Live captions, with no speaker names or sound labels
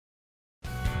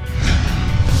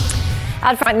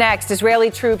Out front next,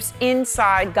 Israeli troops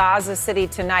inside Gaza City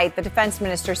tonight. The defense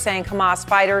minister saying Hamas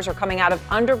fighters are coming out of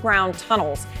underground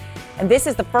tunnels. And this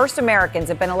is the first Americans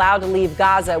have been allowed to leave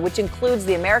Gaza, which includes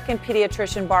the American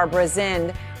pediatrician Barbara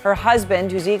Zind. Her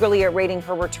husband, who's eagerly awaiting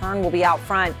her return, will be out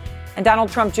front. And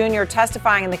Donald Trump Jr.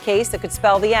 testifying in the case that could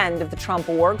spell the end of the Trump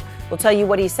org. We'll tell you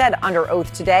what he said under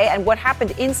oath today and what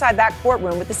happened inside that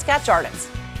courtroom with the sketch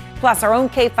artist. Plus, our own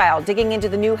K-File digging into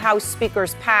the new House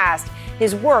Speaker's past,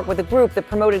 his work with a group that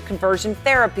promoted conversion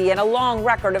therapy, and a long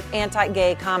record of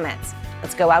anti-gay comments.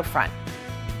 Let's go out front.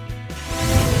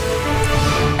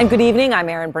 And good evening, I'm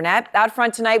Erin Burnett. Out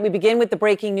front tonight, we begin with the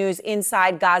breaking news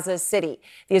inside Gaza City.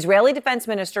 The Israeli defense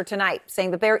minister tonight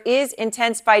saying that there is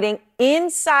intense fighting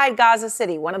inside Gaza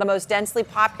City, one of the most densely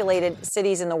populated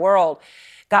cities in the world.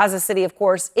 Gaza City, of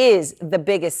course, is the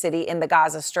biggest city in the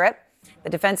Gaza Strip.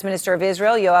 The defense minister of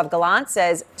Israel, Yoav Gallant,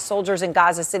 says soldiers in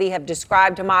Gaza City have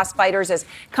described Hamas fighters as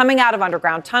coming out of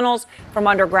underground tunnels, from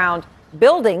underground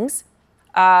buildings,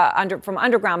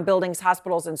 underground buildings,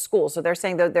 hospitals, and schools. So they're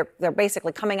saying that they're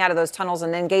basically coming out of those tunnels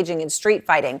and engaging in street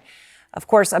fighting. Of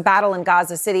course, a battle in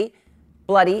Gaza City,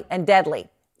 bloody and deadly.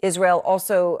 Israel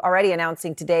also already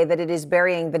announcing today that it is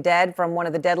burying the dead from one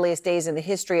of the deadliest days in the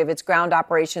history of its ground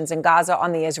operations in Gaza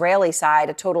on the Israeli side.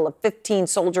 A total of 15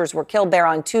 soldiers were killed there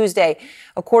on Tuesday,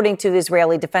 according to the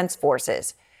Israeli Defense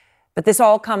Forces. But this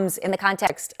all comes in the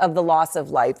context of the loss of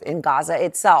life in Gaza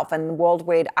itself, and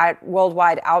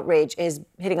worldwide outrage is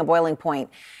hitting a boiling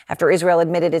point after Israel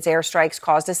admitted its airstrikes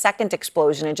caused a second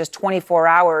explosion in just 24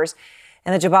 hours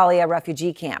in the Jabalia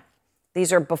refugee camp.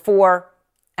 These are before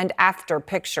and after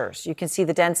pictures. You can see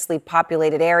the densely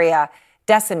populated area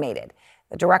decimated.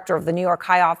 The director of the New York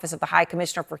High Office of the High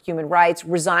Commissioner for Human Rights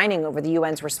resigning over the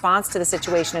UN's response to the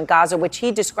situation in Gaza, which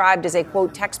he described as a,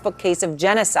 quote, textbook case of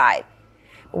genocide.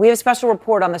 We have a special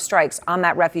report on the strikes on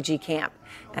that refugee camp.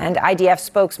 And IDF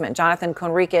spokesman Jonathan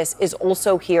Conricus is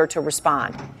also here to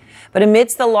respond. But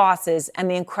amidst the losses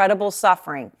and the incredible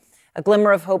suffering, a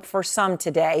glimmer of hope for some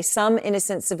today, some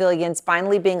innocent civilians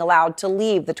finally being allowed to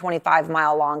leave the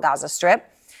 25-mile-long Gaza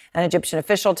Strip. An Egyptian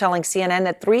official telling CNN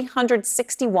that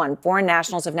 361 foreign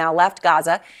nationals have now left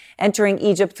Gaza, entering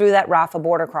Egypt through that Rafah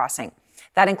border crossing.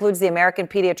 That includes the American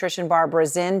pediatrician Barbara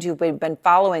Zind, who we've been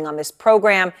following on this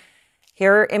program.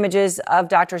 Here are images of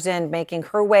Dr. Zind making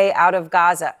her way out of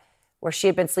Gaza, where she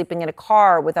had been sleeping in a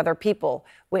car with other people,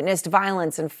 witnessed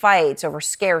violence and fights over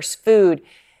scarce food,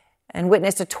 and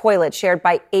witnessed a toilet shared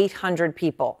by 800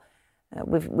 people.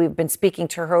 We've been speaking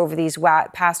to her over these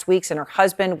past weeks, and her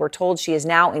husband, we're told she is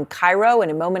now in Cairo. In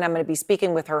a moment, I'm going to be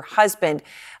speaking with her husband,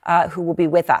 who will be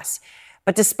with us.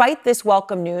 But despite this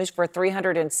welcome news for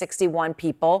 361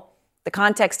 people, the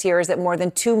context here is that more than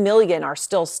 2 million are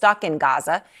still stuck in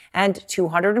Gaza, and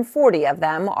 240 of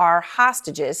them are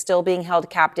hostages still being held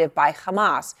captive by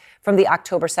Hamas from the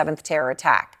October 7th terror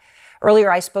attack.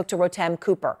 Earlier, I spoke to Rotem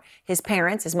Cooper. His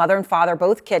parents, his mother and father,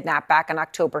 both kidnapped back on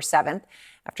October 7th.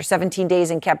 After 17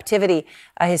 days in captivity,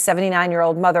 his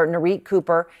 79-year-old mother, Narit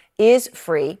Cooper, is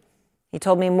free. He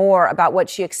told me more about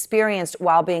what she experienced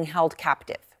while being held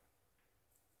captive.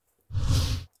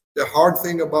 The hard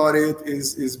thing about it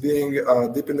is being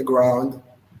deep in the ground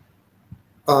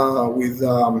with,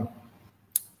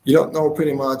 you don't know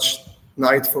pretty much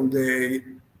night from day.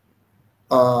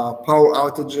 Power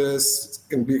outages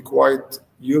can be quite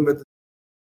humid.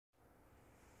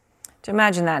 To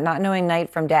imagine that, not knowing night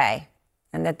from day,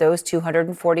 and that those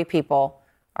 240 people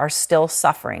are still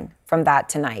suffering from that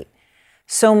tonight.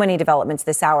 So many developments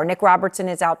this hour. Nick Robertson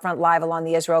is out front live along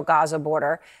the Israel-Gaza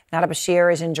border. Nada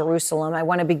Bashir is in Jerusalem. I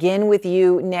want to begin with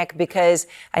you, Nick, because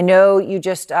I know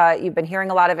you've been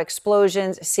hearing a lot of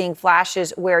explosions, seeing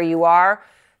flashes where you are.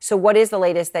 So what is the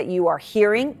latest that you are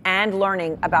hearing and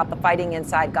learning about the fighting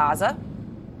inside Gaza?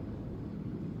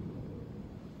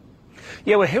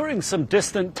 Yeah, we're hearing some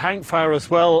distant tank fire as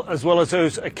well as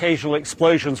those occasional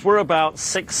explosions. We're about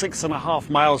 6.5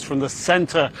 miles from the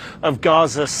center of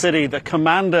Gaza City. The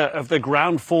commander of the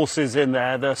ground forces in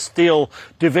there, the Steel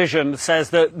Division,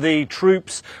 says that the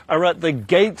troops are at the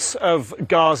gates of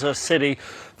Gaza City.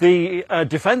 The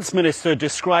defense minister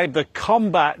described the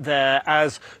combat there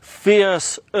as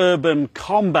fierce urban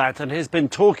combat and has been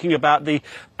talking about the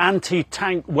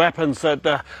anti-tank weapons that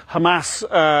the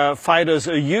Hamas fighters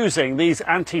are using. These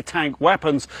anti-tank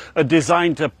weapons are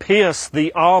designed to pierce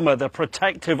the armor, the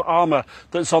protective armor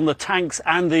that's on the tanks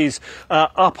and these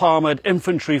up-armored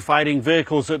infantry fighting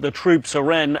vehicles that the troops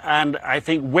are in. And I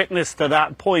think witness to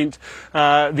that point,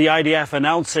 the IDF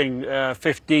announcing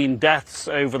 15 deaths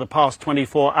over the past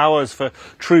 24 hours for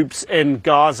troops in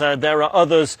Gaza. There are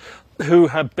others who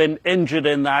have been injured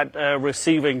in that,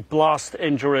 receiving blast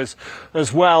injuries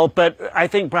as well. But I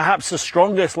think perhaps the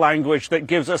strongest language that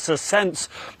gives us a sense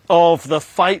of the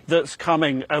fight that's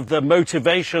coming, of the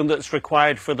motivation that's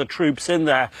required for the troops in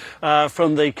there,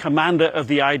 from the commander of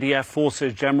the IDF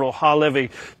forces, General Halevi,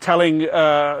 telling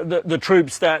the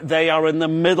troops that they are in the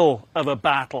middle of a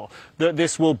battle, that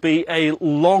this will be a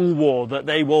long war, that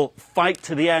they will fight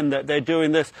to the end, that they're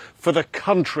doing this for the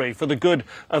country, for the good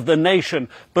of the nation,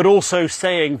 but also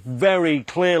saying very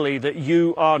clearly that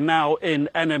you are now in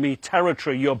enemy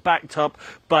territory. You're backed up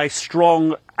by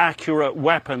strong, accurate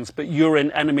weapons, but you're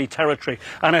in enemy territory.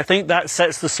 And I think that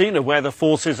sets the scene of where the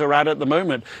forces are at the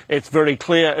moment. It's very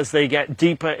clear as they get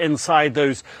deeper inside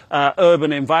those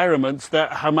urban environments that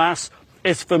Hamas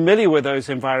is familiar with those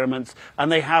environments,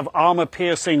 and they have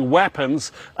armor-piercing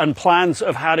weapons and plans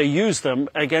of how to use them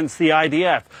against the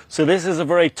IDF. So this is a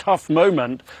very tough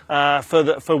moment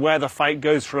for where the fight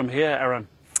goes from here, Erin.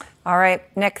 All right,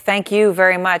 Nick, thank you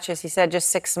very much. As he said, just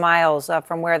 6 miles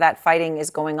from where that fighting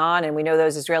is going on. And we know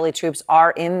those Israeli troops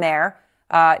are in there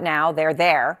now. They're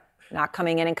there, not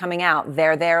coming in and coming out.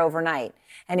 They're there overnight.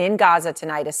 And in Gaza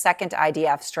tonight, a second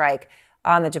IDF strike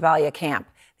on the Jabalia camp.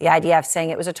 The IDF saying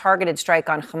it was a targeted strike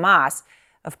on Hamas.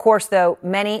 Of course, though,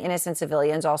 many innocent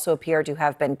civilians also appear to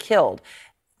have been killed.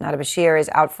 Nada Bashir is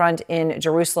out front in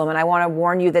Jerusalem, and I want to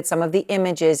warn you that some of the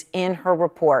images in her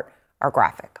report are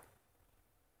graphic.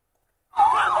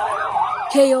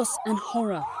 Chaos and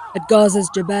horror at Gaza's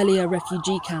Jabalia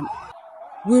refugee camp.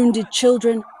 Wounded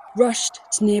children rushed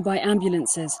to nearby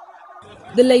ambulances.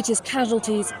 The latest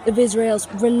casualties of Israel's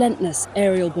relentless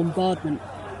aerial bombardment.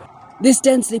 This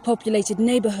densely populated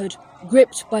neighborhood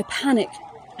gripped by panic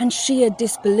and sheer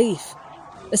disbelief.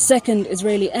 A second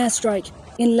Israeli airstrike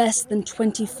in less than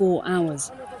 24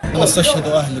 hours.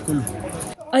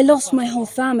 I lost my whole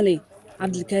family,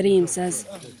 Abdul Karim says,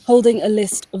 holding a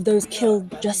list of those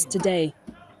killed just today.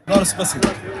 My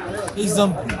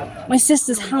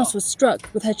sister's house was struck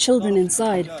with her children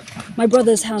inside. My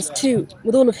brother's house too,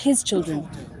 with all of his children.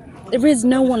 There is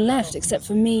no one left except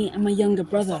for me and my younger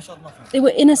brother. They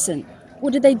were innocent.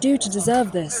 What did they do to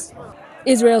deserve this?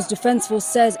 Israel's Defense Force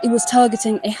says it was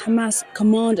targeting a Hamas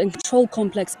command and control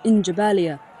complex in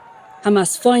Jabalia.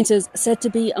 Hamas fighters said to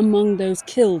be among those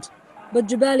killed. But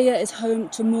Jabalia is home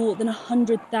to more than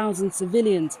 100,000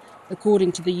 civilians,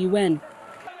 according to the UN.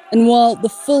 And while the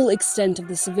full extent of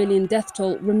the civilian death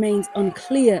toll remains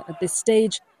unclear at this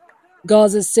stage,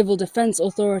 Gaza's Civil Defense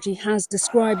Authority has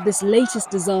described this latest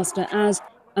disaster as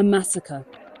a massacre,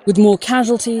 with more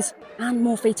casualties and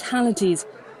more fatalities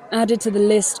added to the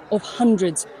list of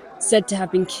hundreds said to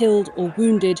have been killed or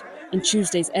wounded in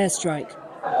Tuesday's airstrike.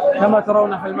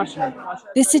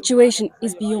 This situation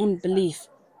is beyond belief.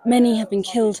 Many have been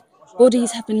killed,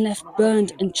 bodies have been left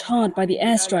burned and charred by the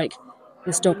airstrike,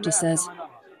 this doctor says.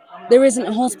 There isn't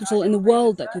a hospital in the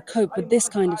world that could cope with this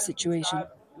kind of situation.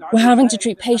 We're having to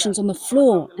treat patients on the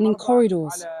floor and in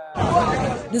corridors.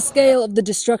 The scale of the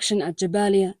destruction at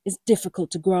Jabalia is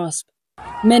difficult to grasp.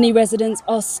 Many residents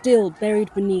are still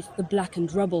buried beneath the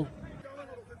blackened rubble.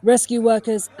 Rescue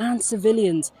workers and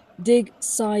civilians dig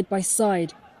side by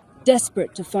side,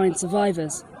 desperate to find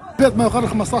survivors.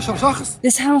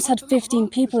 This house had 15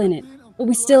 people in it, but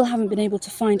we still haven't been able to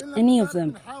find any of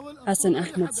them, Hassan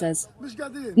Ahmed says.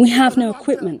 We have no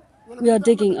equipment. We are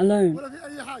digging alone.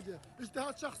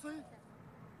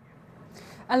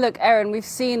 And look, Erin, we've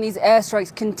seen these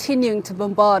airstrikes continuing to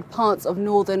bombard parts of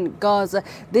northern Gaza.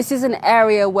 This is an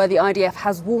area where the IDF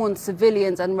has warned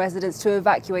civilians and residents to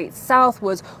evacuate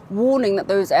southwards, warning that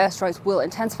those airstrikes will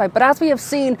intensify. But as we have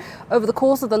seen over the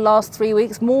course of the last 3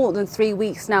 weeks, more than 3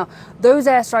 weeks now, those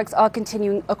airstrikes are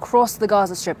continuing across the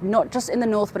Gaza Strip, not just in the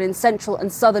north, but in central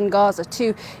and southern Gaza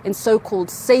too, in so-called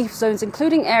safe zones,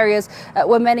 including areas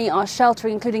where many are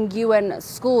sheltering, including UN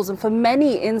schools. And for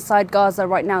many inside Gaza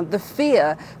right now, the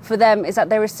fear for them is that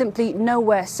there is simply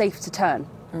nowhere safe to turn.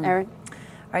 Erin?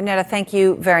 All right, Neda, thank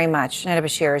you very much. Neda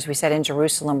Bashir, as we said, in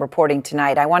Jerusalem, reporting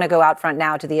tonight. I want to go out front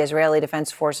now to the Israeli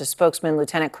Defense Forces spokesman,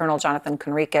 Lieutenant Colonel Jonathan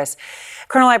Conricus.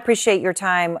 Colonel, I appreciate your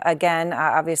time again,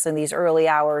 obviously in these early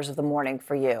hours of the morning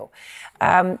for you.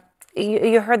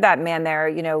 You heard that man there,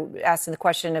 asking the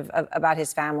question about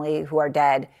his family who are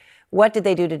dead. What did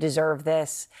they do to deserve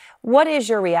this? What is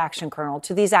your reaction, Colonel,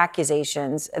 to these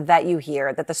accusations that you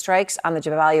hear that the strikes on the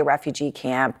Jabalia refugee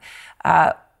camp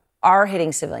are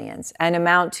hitting civilians and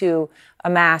amount to a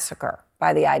massacre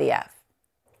by the IDF?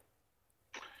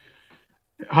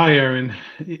 Hi, Erin.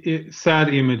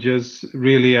 Sad images,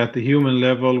 really, at the human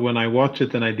level. When I watch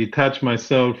it and I detach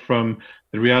myself from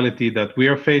the reality that we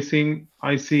are facing,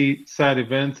 I see sad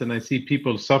events and I see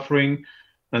people suffering.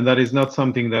 and that is not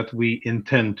something that we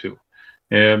intend to.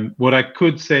 What I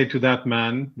could say to that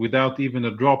man, without even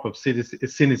a drop of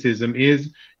cynicism,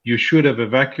 is you should have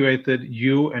evacuated,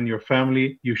 you and your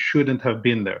family. You shouldn't have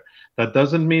been there. That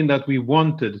doesn't mean that we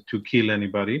wanted to kill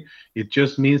anybody. It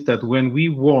just means that when we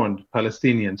warned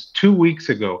Palestinians 2 weeks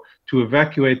ago to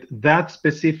evacuate that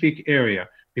specific area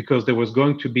because there was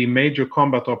going to be major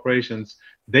combat operations,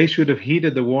 they should have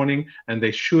heeded the warning and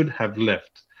they should have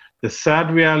left. The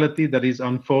sad reality that is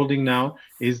unfolding now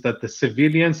is that the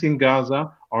civilians in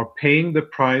Gaza are paying the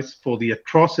price for the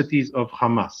atrocities of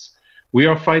Hamas. We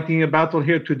are fighting a battle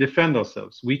here to defend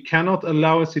ourselves. We cannot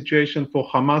allow a situation for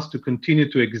Hamas to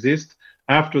continue to exist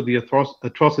after the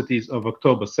atrocities of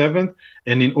October 7th.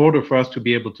 And in order for us to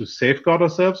be able to safeguard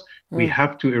ourselves, we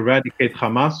have to eradicate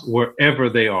Hamas wherever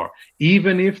they are,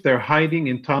 even if they're hiding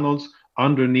in tunnels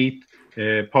underneath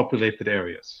populated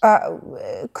areas.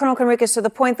 Colonel Conricus, so the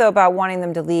point, though, about wanting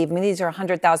them to leave, I mean, these are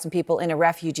 100,000 people in a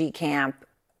refugee camp.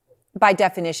 By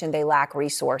definition, they lack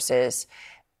resources.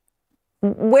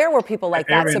 Where were people like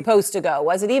that supposed to go?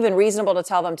 Was it even reasonable to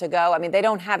tell them to go? I mean, they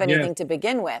don't have anything to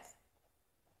begin with.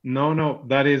 No,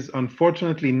 that is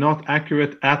unfortunately not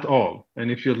accurate at all. And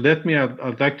if you let me,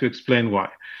 I'd like to explain why.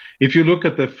 If you look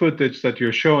at the footage that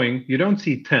you're showing, you don't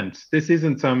see tents. This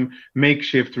isn't some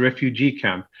makeshift refugee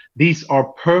camp. These are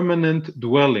permanent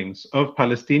dwellings of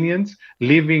Palestinians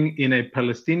living in a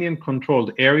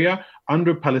Palestinian-controlled area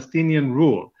under Palestinian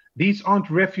rule. These aren't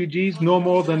refugees no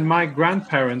more than my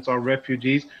grandparents are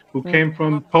refugees who came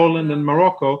from Poland and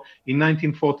Morocco in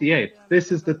 1948.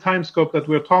 This is the time scope that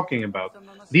we're talking about.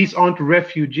 These aren't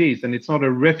refugees, and it's not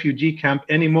a refugee camp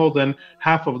any more than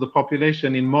half of the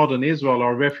population in modern Israel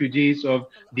are refugees of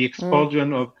the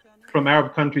expulsion from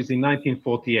Arab countries in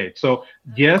 1948. So,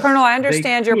 yes, Colonel, I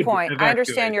understand your point. I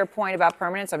understand your point about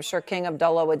permanence. I'm sure King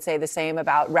Abdullah would say the same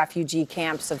about refugee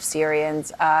camps of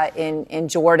Syrians in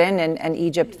Jordan, and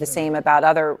Egypt the same about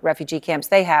other refugee camps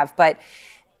they have. But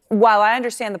while I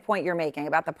understand the point you're making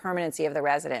about the permanency of the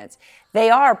residents, they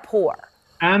are poor.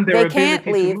 And their ability can't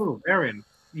leave. To move, Erin.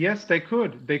 Yes, they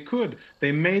could.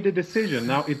 They made a decision.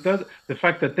 Now, the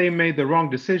fact that they made the wrong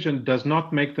decision does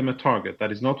not make them a target.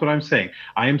 That is not what I'm saying.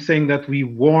 I am saying that we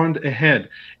warned ahead.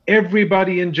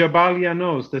 Everybody in Jabalia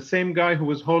knows, the same guy who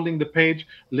was holding the page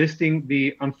listing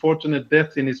the unfortunate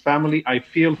deaths in his family, I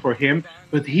feel for him,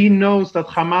 but he knows that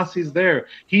Hamas is there.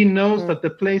 He knows that the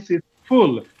place is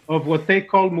full of what they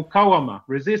call mukawama,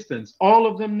 resistance. All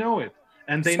of them know it.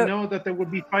 And they know that there will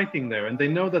be fighting there. And they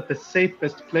know that the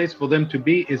safest place for them to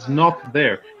be is not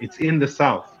there. It's in the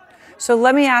south. So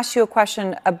let me ask you a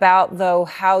question about, though,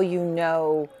 how you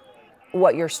know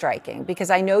what you're striking. Because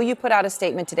I know you put out a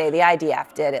statement today, the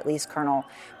IDF did, at least, Colonel,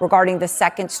 regarding the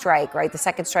second strike, right? The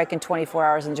second strike in 24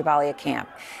 hours in Jabalia camp.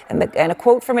 And a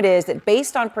quote from it is that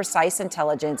based on precise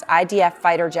intelligence, IDF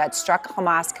fighter jets struck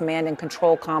Hamas command and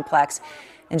control complex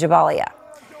in Jabalia.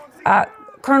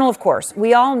 Colonel, of course,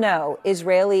 we all know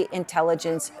Israeli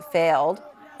intelligence failed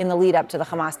in the lead up to the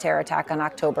Hamas terror attack on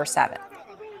October 7th.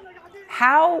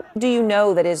 How do you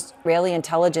know that Israeli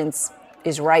intelligence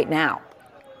is right now?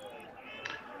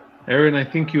 Erin, I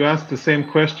think you asked the same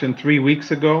question 3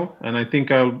 weeks ago, and I think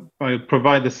I'll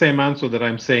provide the same answer that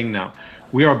I'm saying now.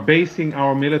 We are basing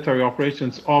our military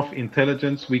operations off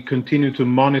intelligence. We continue to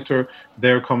monitor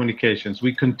their communications.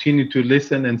 We continue to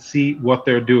listen and see what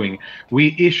they're doing.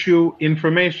 We issue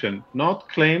information, not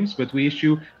claims, but we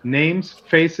issue names,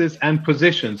 faces, and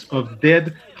positions of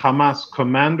dead Hamas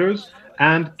commanders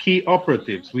and key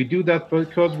operatives. We do that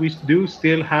because we do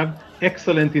still have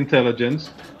excellent intelligence,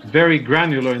 very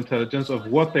granular intelligence of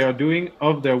what they are doing,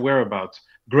 of their whereabouts.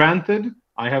 Granted,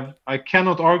 I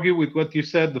cannot argue with what you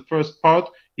said, the first part.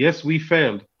 Yes, we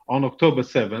failed on October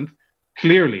 7th,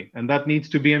 clearly, and that needs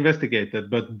to be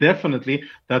investigated. But definitely,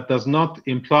 that does not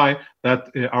imply that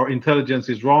our intelligence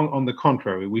is wrong. On the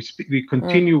contrary, we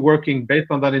continue working based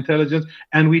on that intelligence,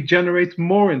 and we generate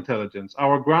more intelligence.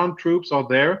 Our ground troops are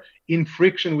there in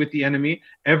friction with the enemy.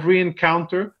 Every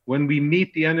encounter, when we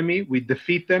meet the enemy, we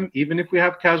defeat them, even if we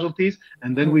have casualties,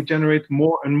 and then we generate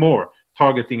more and more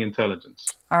targeting intelligence.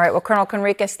 All right. Well, Colonel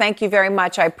Conricus, thank you very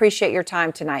much. I appreciate your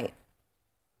time tonight.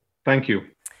 Thank you.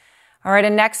 All right.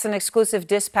 And next, an exclusive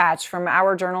dispatch from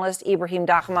our journalist, Ibrahim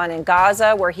Dahman, in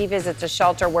Gaza, where he visits a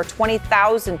shelter where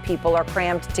 20,000 people are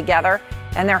crammed together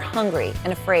and they're hungry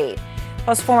and afraid.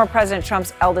 Plus, former President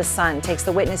Trump's eldest son takes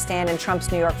the witness stand in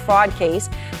Trump's New York fraud case.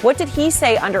 What did he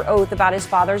say under oath about his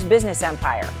father's business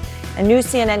empire? A new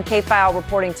CNN K-File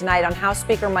reporting tonight on House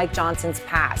Speaker Mike Johnson's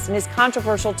past and his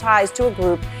controversial ties to a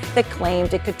group that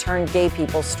claimed it could turn gay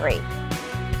people straight.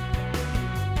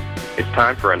 It's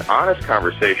time for an honest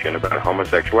conversation about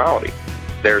homosexuality.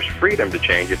 There's freedom to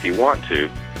change if you want to.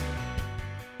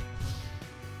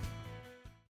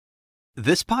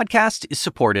 This podcast is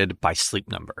supported by Sleep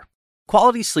Number.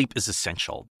 Quality sleep is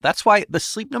essential. That's why the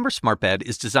Sleep Number Smart Bed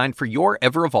is designed for your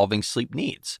ever-evolving sleep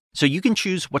needs, so you can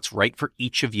choose what's right for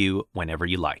each of you whenever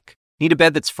you like. Need a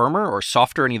bed that's firmer or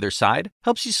softer on either side?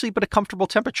 Helps you sleep at a comfortable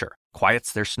temperature.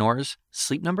 Quiets their snores?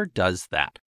 Sleep Number does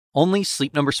that. Only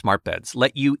Sleep Number Smart Beds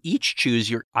let you each choose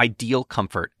your ideal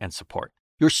comfort and support,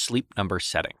 your Sleep Number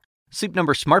setting. Sleep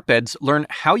Number Smart Beds learn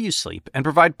how you sleep and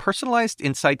provide personalized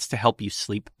insights to help you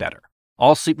sleep better.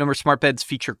 All Sleep Number Smart Beds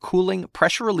feature cooling,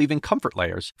 pressure-relieving comfort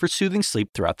layers for soothing sleep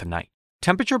throughout the night.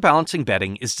 Temperature-balancing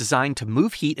bedding is designed to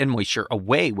move heat and moisture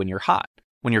away when you're hot.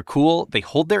 When you're cool, they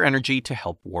hold their energy to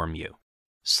help warm you.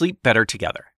 Sleep better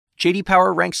together. J.D.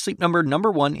 Power ranks Sleep Number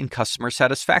 #1 in customer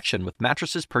satisfaction with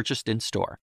mattresses purchased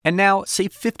in-store. And now,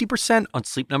 save 50% on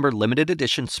Sleep Number limited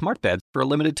edition smart beds for a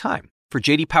limited time. For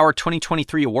J.D. Power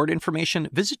 2023 award information,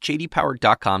 visit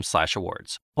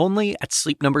jdpower.com/awards. Only at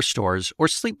Sleep Number stores or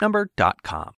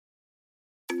sleepnumber.com.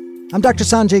 I'm Dr.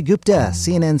 Sanjay Gupta,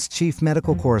 CNN's chief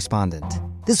medical correspondent.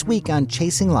 This week on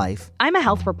Chasing Life, I'm a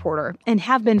health reporter and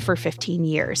have been for 15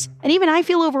 years. And even I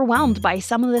feel overwhelmed by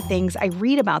some of the things I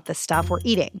read about the stuff we're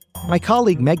eating. my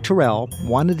colleague Meg Terrell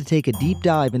wanted to take a deep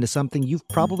dive into something you've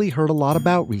probably heard a lot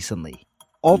about recently: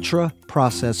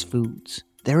 ultra-processed foods.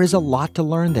 There is a lot to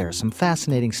learn there, some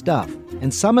fascinating stuff,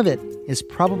 and some of it is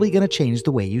probably going to change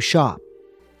the way you shop.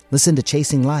 Listen to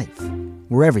Chasing Life,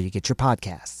 wherever you get your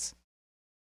podcasts.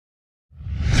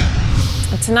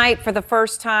 Tonight, for the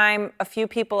first time, a few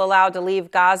people allowed to leave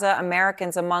Gaza,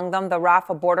 Americans among them. The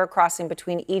Rafah border crossing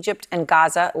between Egypt and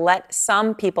Gaza let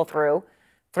some people through,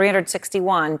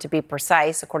 361 to be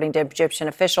precise, according to Egyptian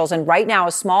officials. And right now,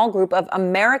 a small group of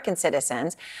American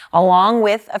citizens, along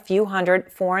with a few hundred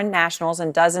foreign nationals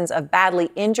and dozens of badly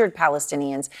injured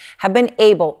Palestinians, have been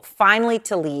able finally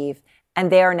to leave, and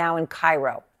they are now in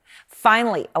Cairo,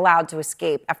 finally allowed to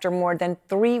escape after more than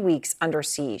 3 weeks under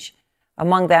siege.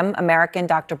 Among them, American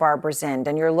Dr. Barbara Zind.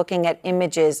 And you're looking at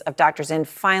images of Dr. Zind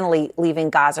finally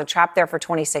leaving Gaza, trapped there for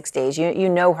 26 days. You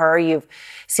know her. You've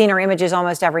seen her images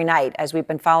almost every night as we've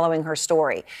been following her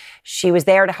story. She was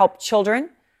there to help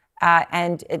children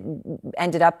and it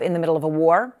ended up in the middle of a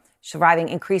war, surviving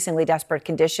increasingly desperate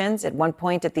conditions. At one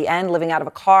point at the end, living out of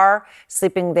a car,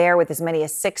 sleeping there with as many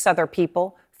as 6 other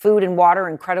people, food and water,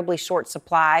 incredibly short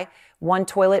supply. One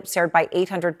toilet shared by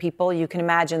 800 people. You can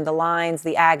imagine the lines,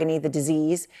 the agony, the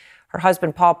disease. Her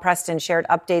husband, Paul Preston, shared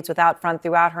updates with Outfront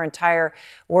throughout her entire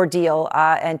ordeal.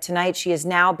 And tonight she is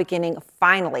now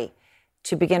finally,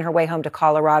 to begin her way home to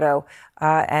Colorado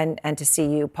and to see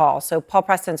you, Paul. So Paul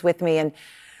Preston's with me. And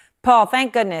Paul,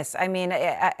 thank goodness. I mean,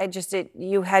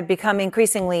 you had become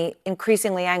increasingly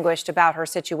anguished about her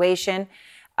situation.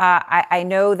 I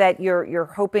know that you're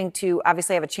hoping to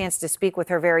obviously have a chance to speak with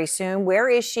her very soon. Where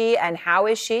is she and how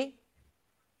is she?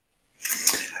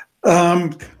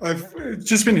 I've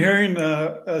just been hearing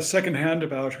secondhand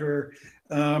about her.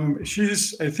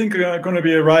 She's, I think, going to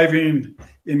be arriving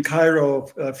in Cairo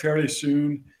fairly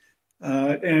soon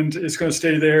and is going to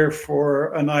stay there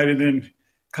for a night and then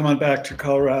come on back to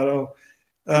Colorado.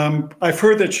 I've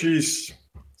heard that she's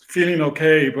feeling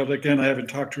okay, but again, I haven't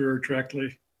talked to her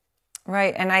directly.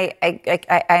 Right. And I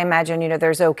imagine,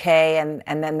 there's okay.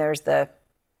 And then there's the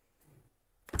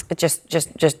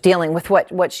just dealing with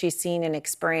what she's seen and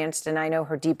experienced. And I know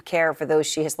her deep care for those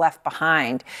she has left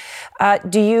behind.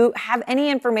 Do you have any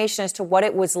information as to what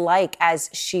it was like as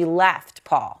she left,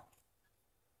 Paul?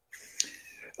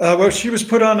 Well, she was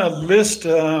put on a list.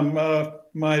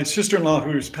 My sister-in-law,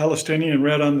 who's Palestinian,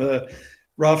 read on the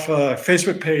Rafah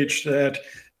Facebook page that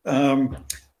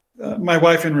my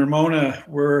wife and Ramona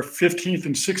were 15th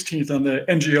and 16th on the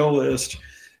NGO list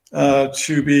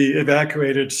to be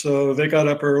evacuated. So they got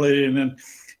up early and then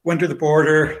went to the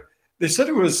border. They said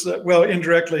it was,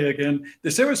 indirectly again, they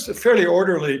said it was fairly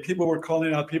orderly. People were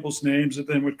calling out people's names that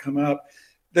then would come up.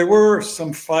 There were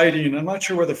some fighting. I'm not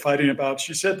sure what they're fighting about.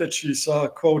 She said that she saw,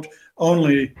 quote,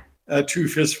 only 2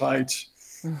 fistfights.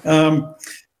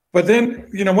 But then,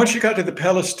 once she got to the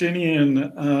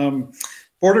Palestinian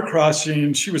border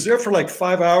crossing, she was there for like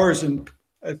 5 hours and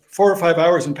 4 or 5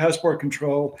 hours in passport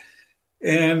control.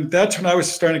 And that's when I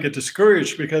was starting to get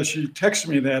discouraged because she texted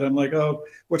me that. I'm like, oh,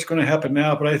 what's going to happen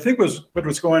now? But I think what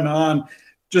was going on,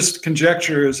 just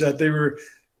conjecture, is that they were,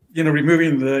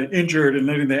 removing the injured and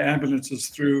letting the ambulances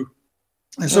through.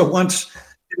 And so once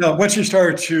she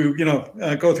started to,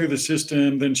 go through the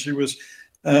system, then she was,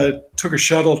 took a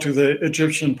shuttle to the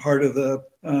Egyptian part of the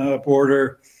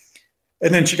border.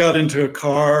 And then she got into a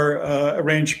car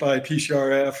arranged by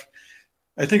PCRF.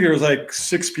 I think there was like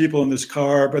 6 people in this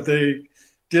car, but they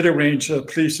did arrange a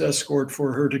police escort for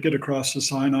her to get across the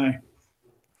Sinai.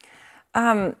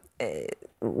 The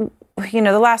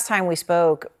last time we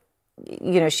spoke,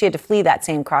 she had to flee that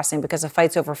same crossing because of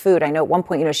fights over food. I know at one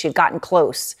point, she had gotten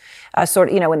close,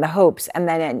 in the hopes. And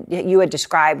then you had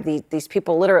described these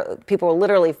people were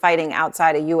literally fighting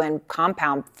outside a UN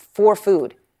compound for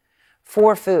food.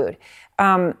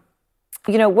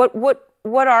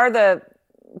 What are the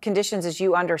conditions as you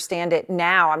understand it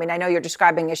now? I mean, I know you're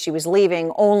describing as she was leaving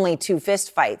only 2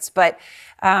 fist fights, but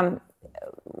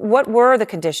what were the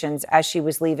conditions as she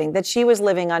was leaving that she was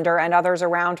living under and others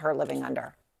around her living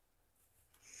under?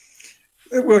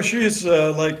 Well, she's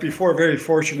like before very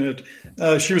fortunate.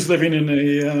 She was living in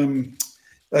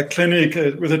a clinic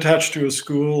was attached to a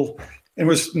school and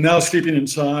was now sleeping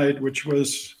inside, which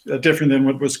was different than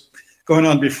what was going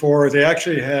on before. They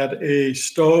actually had a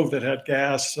stove that had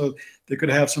gas, so they could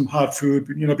have some hot food,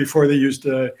 before they used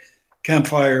a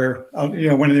campfire,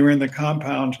 when they were in the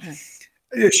compound.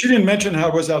 She didn't mention how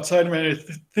it was outside. I mean, I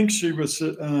think she was,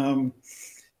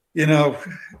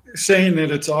 saying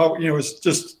that it's all,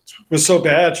 was so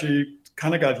bad. She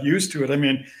kind of got used to it. I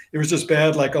mean, it was just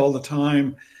bad like all the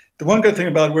time. The one good thing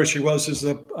about where she was is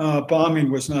the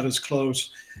bombing was not as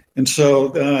close. And so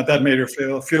that made her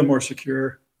feel more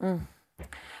secure. Mm.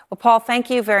 Well, Paul, thank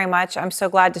you very much. I'm so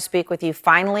glad to speak with you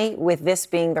finally, with this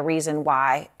being the reason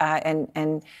why.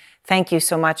 And thank you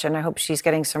so much. And I hope she's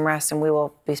getting some rest, and we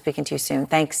will be speaking to you soon.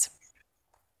 Thanks.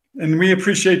 And we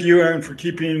appreciate you, Aaron, for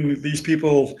keeping these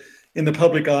people in the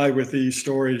public eye with these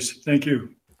stories. Thank you.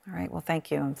 All right. Well,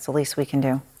 thank you. It's the least we can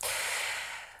do.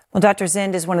 Well, Dr.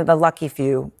 Zind is one of the lucky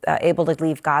few able to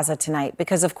leave Gaza tonight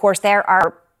because, of course, there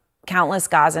are countless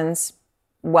Gazans,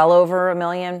 well over 1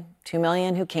 million, 2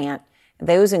 million, who can't.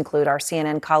 Those include our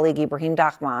CNN colleague Ibrahim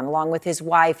Dahman, along with his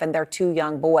wife and their 2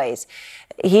 young boys.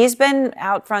 He's been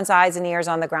out front, eyes and ears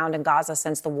on the ground in Gaza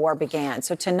since the war began.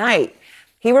 So tonight,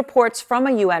 he reports from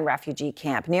a UN refugee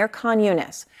camp near Khan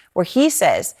Yunis, where he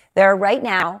says there are right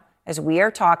now, as we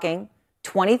are talking,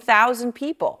 20,000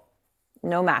 people,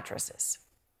 no mattresses.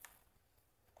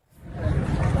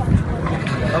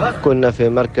 كنا في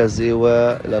مركز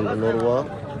إيواء للأونروا.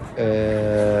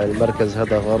 المركز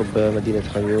هذا غرب مدينة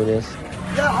خان يونس.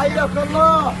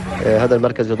 هذا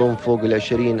المركز يضم فوق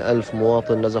 20,000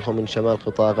 مواطن نزحوا من شمال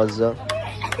قطاع غزة.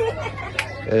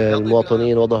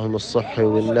 المواطنين وضعهم الصحي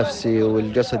والنفسي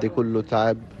والجسدي كله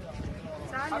تعب.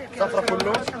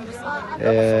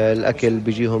 الأكل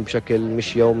بيجيهم بشكل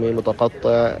مش يومي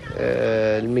متقطع.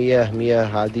 المياه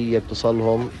مياه عادية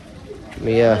بتصلهم،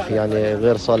 مياه يعني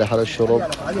غير صالحة للشرب.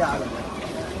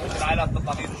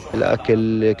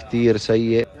 الأكل كتير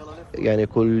سيء، يعني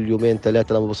كل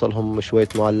 2-3 لما بوصلهم شوية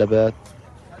معلبات.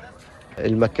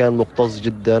 المكان مكتظ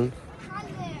جدا.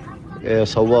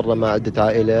 صورنا مع عدة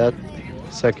عائلات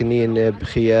ساكنين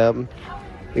بخيام.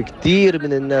 كتير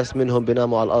من الناس منهم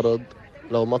بيناموا على الأرض.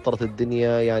 لو مطرت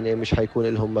الدنيا يعني مش حيكون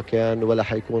لهم مكان ولا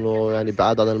حيكونوا يعني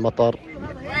بعاد عن المطر.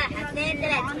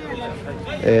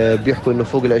 بيحكوا إنه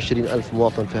فوق 20,000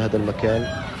 مواطن في هذا المكان.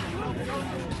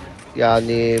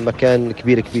 يعني مكان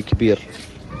كبير كبير كبير.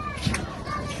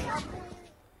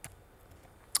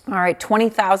 All right,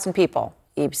 20,000 people,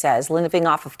 Ebe says, living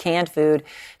off of canned food,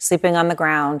 sleeping on the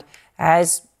ground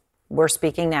as we're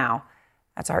speaking now.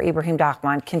 That's our Ibrahim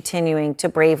Dahman continuing to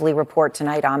bravely report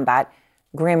tonight on that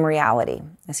grim reality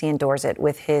as he endures it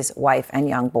with his wife and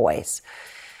young boys.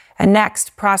 And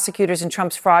next, prosecutors in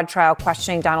Trump's fraud trial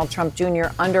questioning Donald Trump Jr.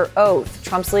 under oath.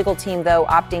 Trump's legal team, though,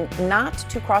 opting not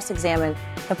to cross-examine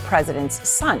the president's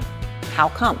son. How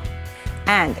come?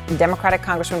 And Democratic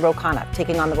Congressman Ro Khanna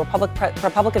taking on the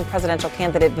Republican presidential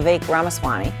candidate Vivek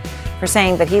Ramaswamy for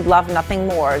saying that he'd love nothing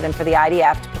more than for the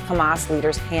IDF to put Hamas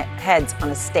leaders' heads on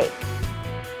a stake.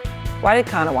 Why did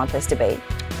Khanna want this debate?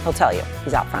 He'll tell you.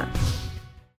 He's out front.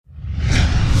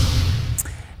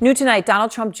 New tonight,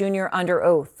 Donald Trump Jr. under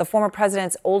oath, the former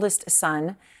president's oldest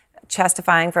son,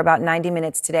 testifying for about 90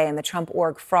 minutes today in the Trump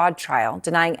org fraud trial,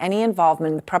 denying any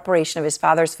involvement in the preparation of his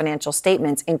father's financial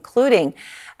statements, including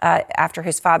after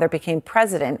his father became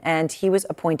president and he was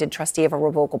appointed trustee of a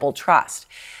revocable trust.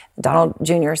 Donald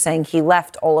Jr. saying he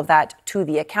left all of that to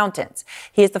the accountants.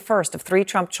 He is the first of 3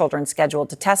 Trump children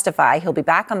scheduled to testify. He'll be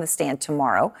back on the stand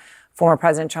tomorrow. Former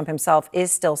President Trump himself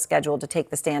is still scheduled to take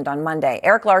the stand on Monday.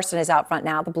 Eric Larson is out front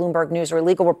now, the Bloomberg News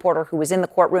legal reporter who was in the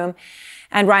courtroom,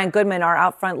 and Ryan Goodman, our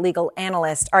out front legal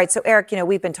analyst. All right, so Eric,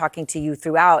 we've been talking to you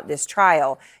throughout this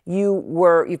trial.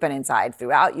 You've been inside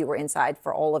throughout. You were inside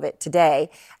for all of it today.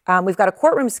 We've got a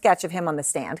courtroom sketch of him on the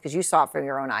stand because you saw it from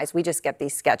your own eyes. We just get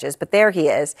these sketches, but there he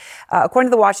is. According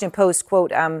to the Washington Post,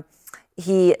 quote,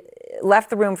 he left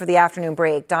the room for the afternoon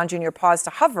break, Don Jr. paused to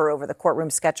hover over the courtroom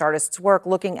sketch artist's work,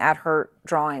 looking at her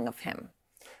drawing of him.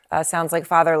 Sounds like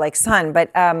father, like son.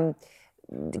 But can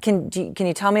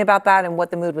you tell me about that and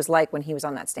what the mood was like when he was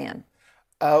on that stand?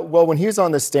 Well, when he was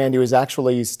on the stand,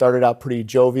 he started out pretty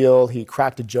jovial. He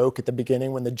cracked a joke at the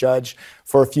beginning when the judge,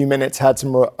 for a few minutes, had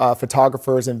some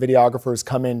photographers and videographers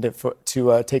come in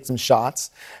to take some shots.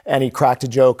 And he cracked a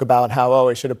joke about how,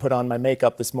 I should have put on my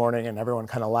makeup this morning, and everyone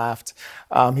kind of laughed.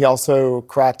 He also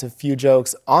cracked a few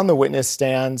jokes on the witness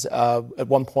stand. At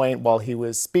one point, while he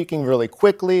was speaking really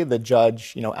quickly, the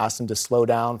judge, asked him to slow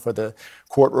down for the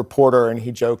court reporter, and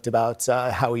he joked about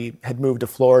how he had moved to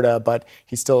Florida, but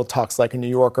he still talks like a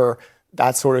New Yorker,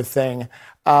 that sort of thing.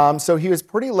 So he was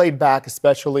pretty laid back,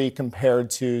 especially compared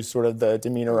to sort of the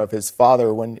demeanor of his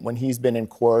father when he's been in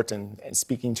court and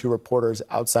speaking to reporters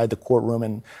outside the courtroom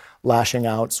and lashing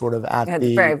out sort of at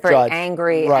the very, very judge.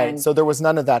 Angry. Right. So there was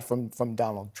none of that from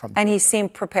Donald Trump. And he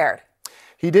seemed prepared.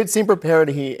 He did seem prepared.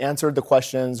 He answered the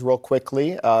questions real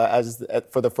quickly.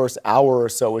 For the first hour or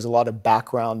so, there was a lot of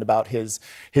background about his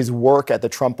work at the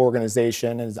Trump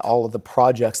Organization and all of the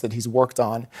projects that he's worked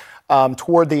on.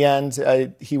 Toward the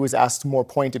end, he was asked more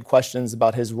pointed questions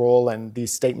about his role and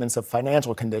these statements of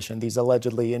financial condition, these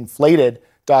allegedly inflated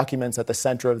documents at the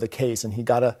center of the case. And he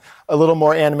got a little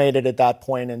more animated at that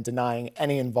point in denying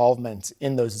any involvement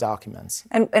in those documents.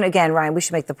 And again, Ryan, we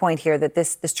should make the point here that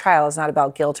this trial is not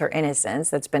about guilt or innocence.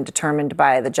 That's been determined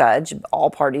by the judge. All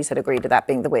parties had agreed to that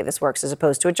being the way this works as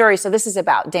opposed to a jury. So this is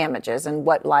about damages and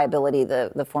what liability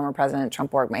the former President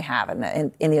Trump Org may have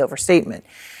in the overstatement.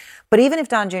 But even if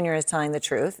Don Jr. is telling the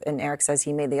truth, and Eric says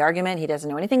he made the argument, he doesn't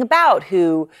know anything about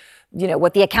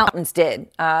what the accountants did,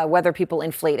 whether people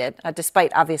inflated,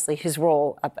 despite obviously his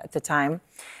role up at the time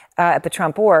at the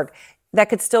Trump Org, that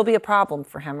could still be a problem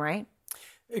for him, right?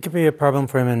 It could be a problem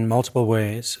for him in multiple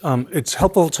ways. It's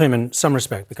helpful to him in some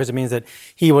respect because it means that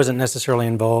he wasn't necessarily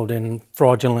involved in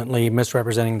fraudulently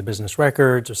misrepresenting the business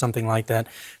records or something like that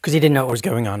because he didn't know what was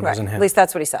going on. Right. Wasn't him. At least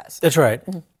that's what he says. That's right.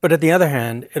 Mm-hmm. But at the other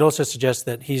hand, it also suggests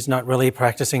that he's not really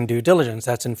practicing due diligence.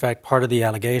 That's in fact part of the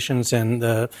allegations in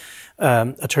the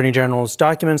Attorney General's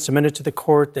documents submitted to the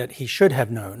court that he should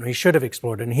have known, or he should have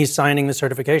explored it. And he's signing the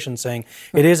certification saying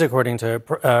it is according to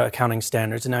accounting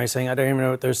standards. And now he's saying, I don't even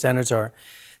know what those standards are.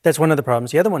 That's one of the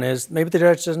problems. The other one is maybe the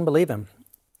judge doesn't believe him.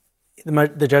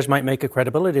 The judge might make a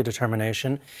credibility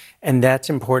determination, and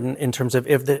that's important in terms of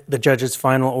if the judge's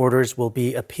final orders will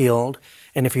be appealed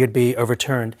and if he would be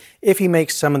overturned. If he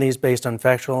makes some of these based on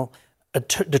factual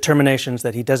determinations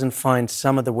that he doesn't find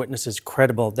some of the witnesses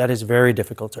credible, that is very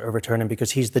difficult to overturn him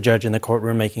because he's the judge in the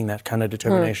courtroom making that kind of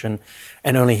determination,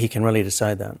 and only he can really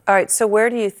decide that. All right, so where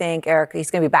do you think, Eric,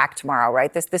 he's going to be back tomorrow,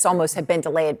 right? This almost had been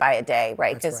delayed by a day,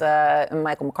 right? Because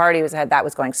Michael McCarty was ahead, that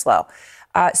was going slow.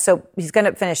 So he's going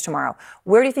to finish tomorrow.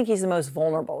 Where do you think he's the most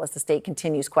vulnerable as the state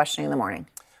continues questioning in the morning?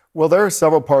 Well, there are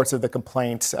several parts of the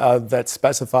complaint that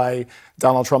specify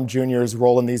Donald Trump Jr.'s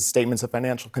role in these statements of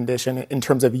financial condition in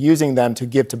terms of using them to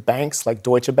give to banks like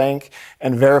Deutsche Bank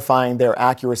and verifying their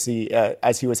accuracy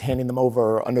as he was handing them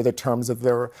over under the terms of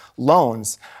their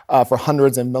loans for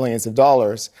hundreds of millions of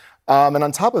dollars. And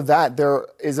on top of that, there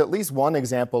is at least one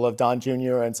example of Don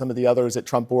Jr. and some of the others at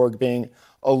Trump Org being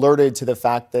alerted to the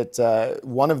fact that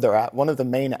one of the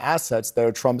main assets,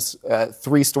 their Trump's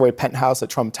three-story penthouse at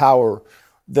Trump Tower,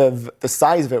 the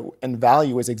size of it and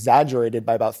value is exaggerated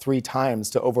by about 3 times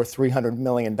to over $300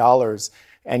 million.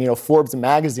 And, Forbes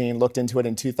magazine looked into it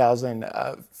in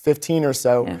 2015 or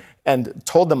so and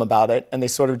told them about it. And they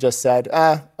sort of just said,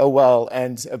 oh, well,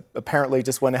 and apparently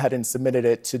just went ahead and submitted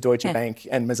it to Deutsche Bank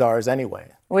and Mazars anyway.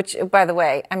 Which, by the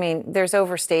way, I mean, there's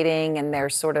overstating and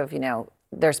there's sort of,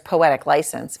 there's poetic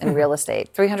license in real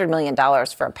estate. $300 million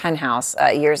for a penthouse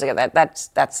years ago,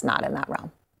 that's not in that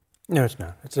realm. No, it's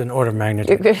not. It's an order of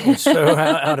magnitude. So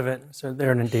out of it. So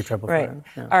they're in deep trouble. Right. For it.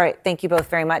 Yeah. All right. Thank you both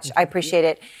very much. I appreciate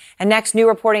it. And next, new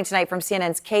reporting tonight from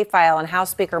CNN's K-File on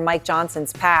House Speaker Mike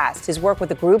Johnson's past, his work with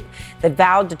a group that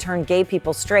vowed to turn gay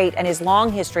people straight, and his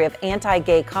long history of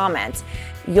anti-gay comments.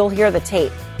 You'll hear the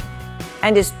tape.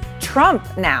 And is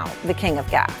Trump now the king of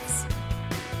gaffes?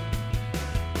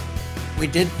 We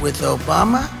did with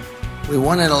Obama. We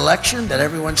won an election that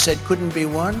everyone said couldn't be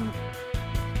won.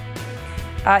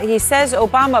 He says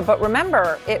Obama, but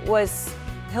remember, it was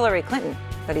Hillary Clinton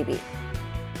that he beat.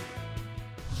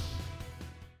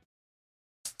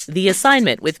 The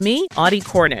Assignment with me, Audie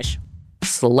Cornish.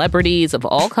 Celebrities of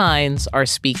all kinds are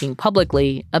speaking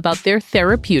publicly about their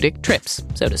therapeutic trips,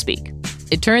 so to speak.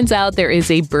 It turns out there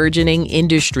is a burgeoning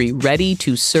industry ready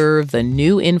to serve the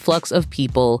new influx of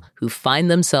people who find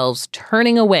themselves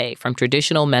turning away from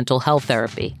traditional mental health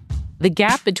therapy. the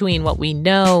gap between what we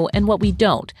know and what we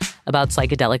don't about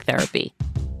psychedelic therapy.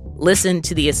 Listen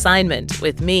to The Assignment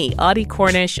with me, Audie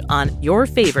Cornish, on your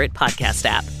favorite podcast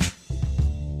app.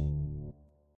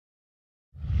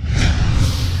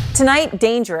 Tonight,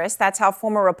 dangerous. That's how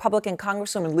former Republican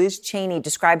Congresswoman Liz Cheney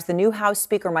describes the new House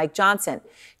Speaker Mike Johnson.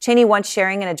 Cheney once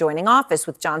sharing an adjoining office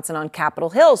with Johnson on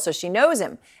Capitol Hill, so she knows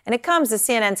him. And it comes as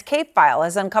CNN's Cape File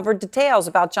has uncovered details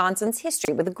about Johnson's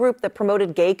history with a group that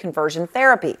promoted gay conversion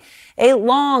therapy, a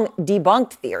long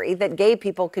debunked theory that gay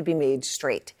people could be made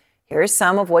straight. Here's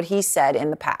some of what he said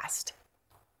in the past.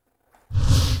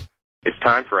 It's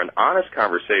time for an honest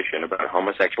conversation about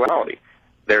homosexuality.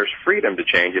 There's freedom to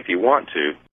change if you want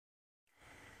to.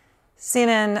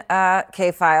 CNN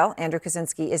K-File, Andrew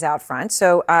Kaczynski is out front.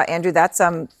 So, Andrew, that's,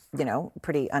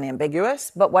 pretty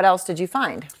unambiguous. But what else did you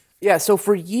find? Yeah, so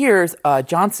for years,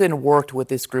 Johnson worked with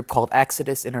this group called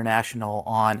Exodus International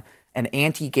on an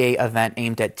anti-gay event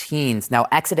aimed at teens. Now,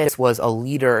 Exodus was a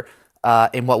leader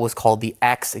in what was called the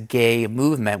ex-gay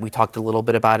movement. We talked a little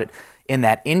bit about it in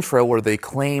that intro where they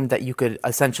claimed that you could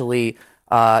essentially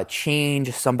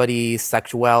change somebody's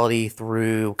sexuality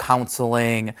through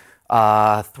counseling,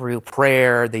 through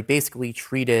prayer. They basically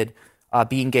treated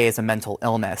being gay as a mental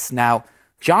illness. Now,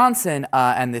 Johnson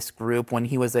and this group, when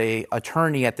he was an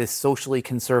attorney at this socially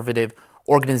conservative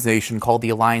organization called the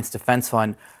Alliance Defense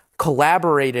Fund,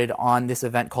 collaborated on this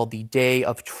event called the Day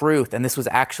of Truth. And this was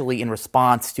actually in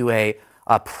response to a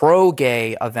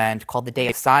pro-gay event called the Day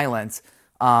of Silence.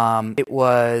 It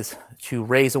was to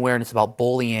raise awareness about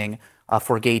bullying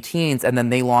for gay teens. And then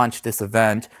they launched this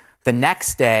event the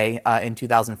next day in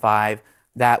 2005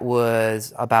 that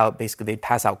was about basically they'd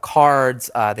pass out cards.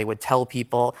 They would tell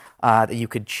people that you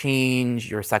could change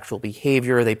your sexual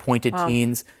behavior. They pointed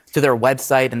teens to their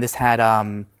website, and this had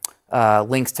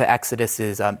links to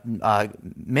Exodus's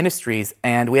ministries.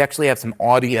 And we actually have some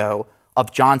audio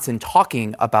of Johnson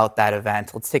talking about that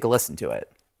event. Let's take a listen to it.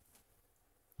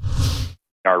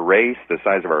 Our race, the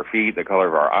size of our feet, the color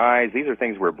of our eyes, these are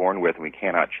things we're born with and we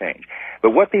cannot change. But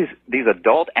what these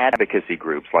adult advocacy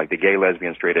groups like the Gay,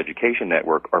 Lesbian, Straight Education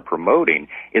Network are promoting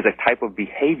is a type of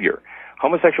behavior.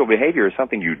 Homosexual behavior is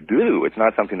something you do. It's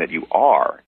not something that you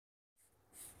are.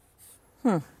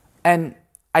 And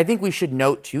I think we should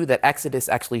note, too, that Exodus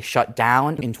actually shut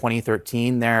down in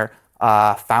 2013. Their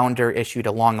founder issued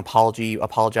a long apology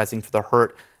apologizing for the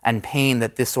hurt and pain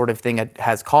that this sort of thing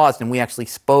has caused. And we actually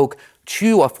spoke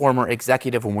to a former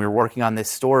executive when we were working on this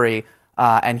story,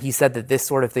 and he said that this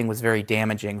sort of thing was very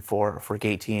damaging for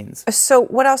gay teens. So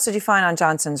what else did you find on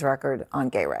Johnson's record on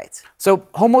gay rights? So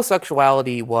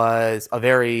homosexuality was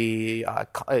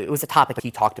it was a topic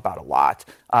he talked about a lot.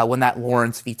 When that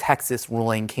Lawrence v. Texas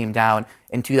ruling came down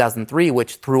in 2003,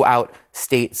 which threw out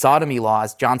state sodomy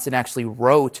laws, Johnson actually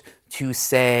wrote to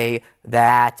say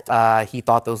that he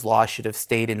thought those laws should have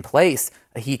stayed in place.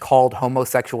 He called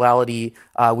homosexuality,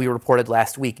 we reported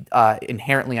last week,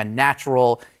 inherently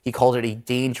unnatural. He called it a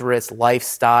dangerous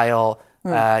lifestyle.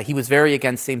 He was very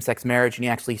against same-sex marriage, and he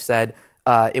actually said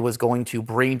it was going to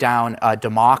bring down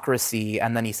democracy.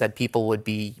 And then he said people would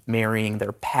be marrying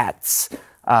their pets,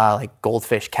 like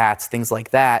goldfish, cats, things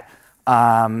like that.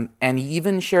 And he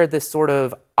even shared this sort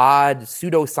of odd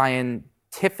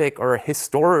pseudoscientific or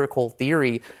historical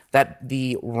theory that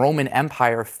the Roman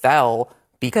Empire fell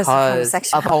because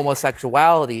of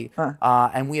homosexuality.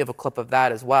 And we have a clip of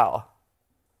that as well.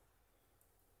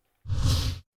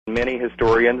 Many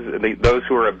historians, those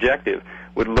who are objective,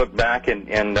 would look back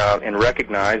and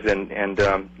recognize and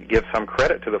give some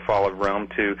credit to the fall of Rome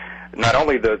to not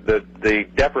only the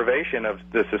deprivation of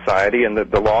the society and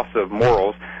the loss of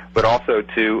morals, but also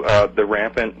to the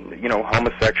rampant,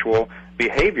 homosexual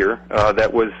behavior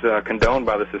that was condoned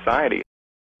by the society.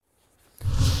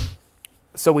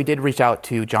 So we did reach out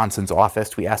to Johnson's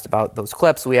office. We asked about those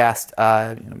clips. We asked,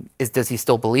 does he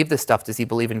still believe this stuff? Does he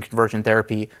believe in conversion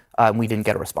therapy? We didn't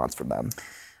get a response from them.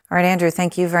 All right, Andrew,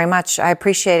 thank you very much. I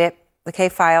appreciate it. The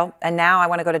K-File. And now I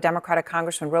want to go to Democratic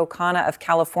Congressman Ro Khanna of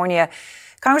California.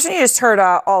 Congressman, you just heard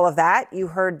all of that. You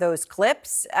heard those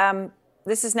clips.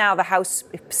 This is now the House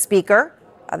Speaker.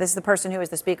 This is the person who is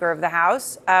the Speaker of the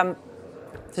House. Does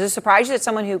it surprise you that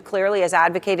someone who clearly has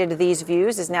advocated these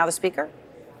views is now the Speaker?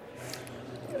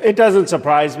 It doesn't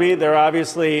surprise me. They're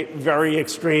obviously very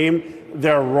extreme.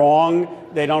 They're wrong.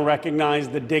 They don't recognize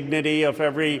the dignity of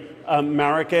every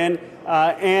American.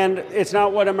 And it's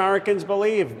not what Americans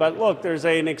believe. But look, there's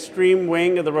an extreme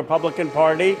wing of the Republican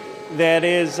Party that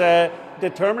is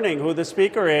determining who the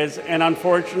Speaker is. And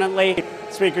unfortunately,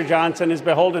 Speaker Johnson is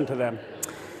beholden to them.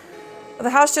 The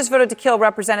House just voted to kill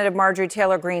Representative Marjorie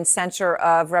Taylor Greene's censure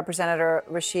of Representative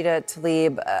Rashida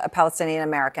Tlaib, a Palestinian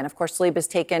American. Of course, Tlaib has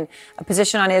taken a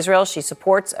position on Israel. She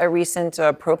supports a recent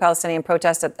pro-Palestinian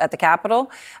protest at the Capitol.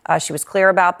 She was clear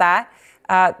about that.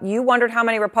 You wondered how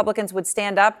many Republicans would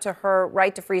stand up to her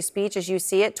right to free speech as you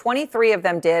see it. 23 of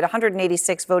them did.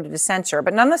 186 voted to censure.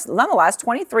 But nonetheless,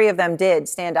 23 of them did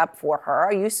stand up for her.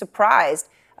 Are you surprised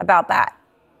about that?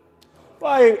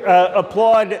 Well, I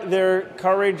applaud their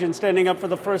courage in standing up for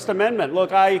the First Amendment.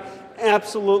 Look, I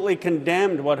absolutely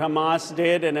condemned what Hamas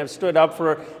did and have stood up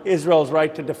for Israel's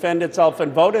right to defend itself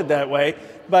and voted that way.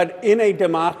 But in a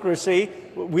democracy,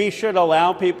 we should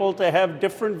allow people to have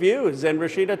different views. And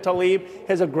Rashida Tlaib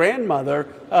has a grandmother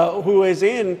who is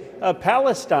in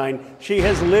Palestine. She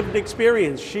has lived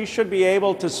experience. She should be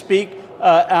able to speak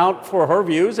out for her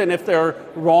views, and if they're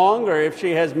wrong or if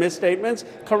she has misstatements,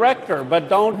 correct her, but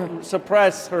don't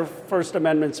suppress her First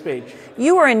Amendment speech.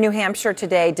 You were in New Hampshire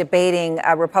today debating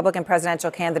Republican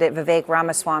presidential candidate Vivek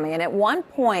Ramaswamy, and at one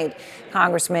point,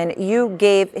 Congressman, you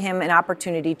gave him an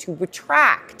opportunity to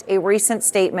retract a recent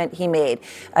statement he made.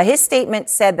 His statement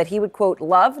said that he would, quote,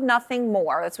 love nothing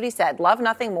more, that's what he said, love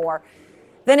nothing more,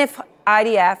 than if the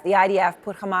IDF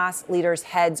put Hamas leaders'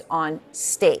 heads on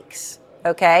stakes,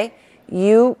 okay?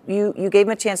 You gave him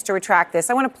a chance to retract this.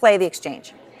 I want to play the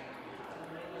exchange.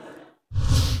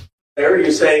 There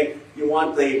you're saying you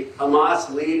want the Hamas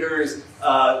leaders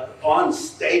on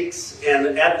stakes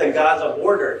and at the Gaza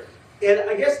border. And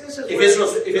I guess this is if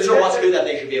Israel wants to do that,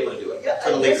 they should be able to do it. Yeah,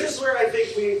 this is where I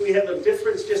think we have a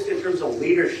difference just in terms of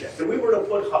leadership. If we were to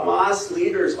put Hamas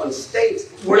leaders on stakes,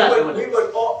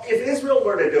 if Israel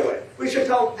were to do it, we should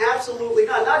tell them absolutely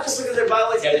not. Not just because they're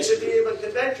violating the Geneva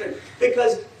Convention,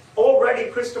 because already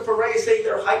Christopher Wray is saying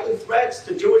there are heightened threats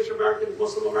to Jewish Americans,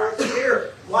 Muslim Americans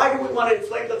here. Why do we want to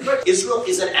inflame the threat? Israel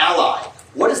is an ally.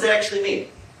 What does that actually mean?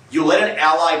 You let an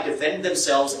ally defend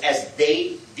themselves as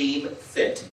they deem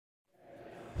fit.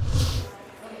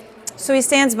 So he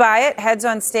stands by it, heads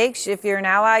on stakes. If you're an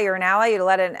ally, you're an ally. You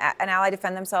let an ally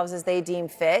defend themselves as they deem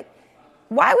fit.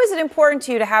 Why was it important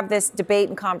to you to have this debate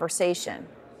and conversation?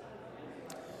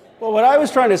 Well, what I was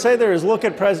trying to say there is look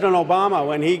at President Obama.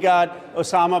 When he got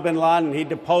Osama bin Laden, he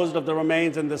disposed of the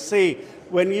remains in the sea.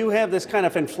 When you have this kind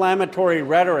of inflammatory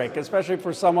rhetoric, especially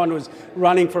for someone who's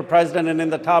running for president and in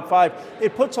the top five,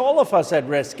 it puts all of us at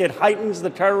risk. It heightens the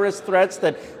terrorist threats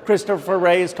that Christopher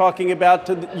Wray is talking about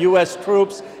to U.S.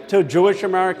 troops, to Jewish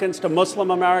Americans, to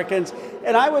Muslim Americans.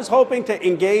 And I was hoping to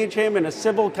engage him in a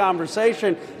civil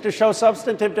conversation to show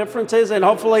substantive differences and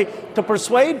hopefully to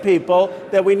persuade people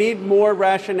that we need more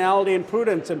rationality and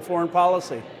prudence in foreign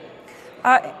policy.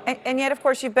 And yet, of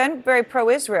course, you've been very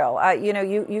pro-Israel.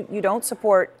 You don't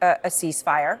support a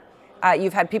ceasefire.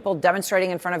 You've had people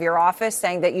demonstrating in front of your office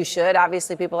saying that you should.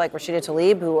 Obviously, people like Rashida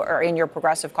Tlaib, who are in your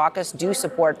progressive caucus, do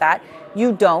support that.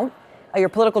 You don't. Your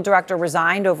political director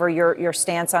resigned over your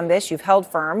stance on this. You've held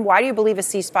firm. Why do you believe a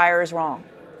ceasefire is wrong?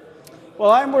 Well,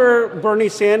 I'm where Bernie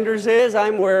Sanders is.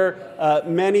 I'm where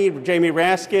Jamie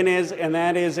Raskin is, and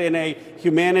that is in a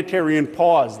humanitarian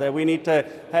pause, that we need to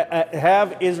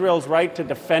have Israel's right to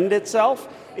defend itself.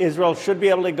 Israel should be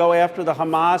able to go after the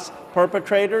Hamas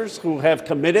perpetrators who have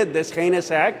committed this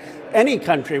heinous act. Any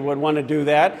country would want to do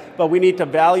that, but we need to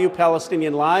value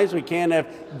Palestinian lives. We can't have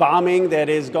bombing that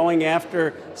is going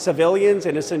after civilians,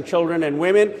 innocent children and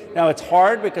women. Now, it's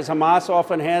hard because Hamas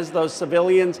often has those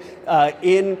civilians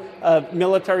in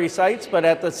military sites, but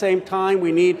at the same time,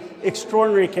 we need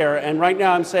extraordinary care. And right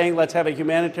now, I'm saying let's have a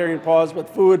humanitarian pause with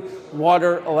food,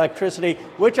 water, electricity,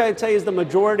 which I'd say is the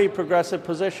majority progressive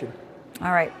position.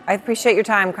 All right. I appreciate your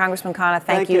time, Congressman Khanna.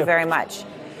 Thank you very much.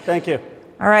 Thank you.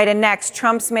 All right. And next,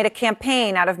 Trump's made a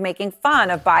campaign out of making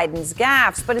fun of Biden's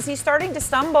gaffes. But is he starting to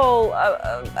stumble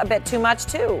a bit too much,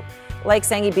 too? Like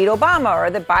saying he beat Obama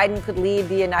or that Biden could lead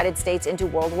the United States into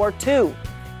World War II.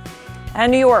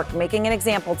 And New York making an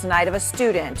example tonight of a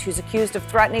student who's accused of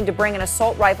threatening to bring an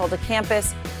assault rifle to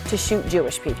campus to shoot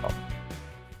Jewish people.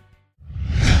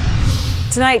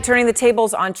 Tonight, turning the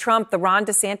tables on Trump, the Ron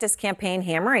DeSantis campaign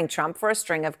hammering Trump for a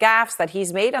string of gaffes that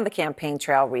he's made on the campaign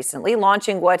trail recently,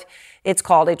 launching what it's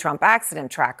called a Trump accident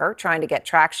tracker, trying to get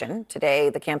traction. Today,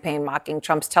 the campaign mocking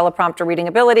Trump's teleprompter reading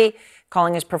ability,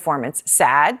 calling his performance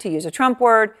sad, to use a Trump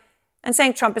word, and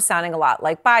saying Trump is sounding a lot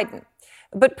like Biden.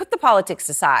 But put the politics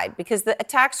aside, because the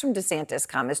attacks from DeSantis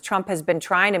come as Trump has been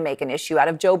trying to make an issue out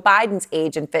of Joe Biden's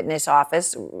age and fitness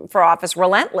office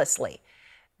relentlessly.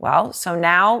 Well, so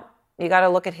now you got to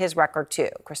look at his record, too.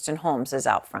 Kristen Holmes is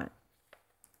out front.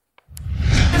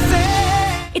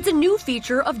 It's a new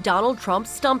feature of Donald Trump's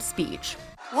stump speech.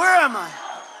 Where am I?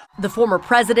 The former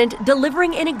president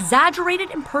delivering an exaggerated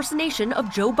impersonation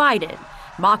of Joe Biden,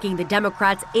 mocking the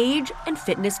Democrats' age and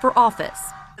fitness for office.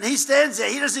 And he stands there,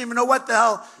 he doesn't even know what the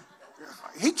hell.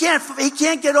 He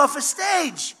can't get off a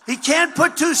stage. He can't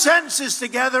put two sentences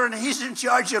together, and he's in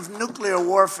charge of nuclear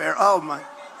warfare. Oh, my.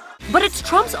 But it's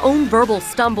Trump's own verbal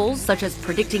stumbles, such as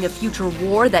predicting a future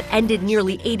war that ended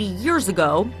nearly 80 years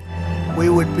ago. We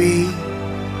would be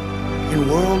in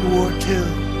World War II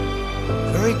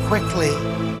very quickly.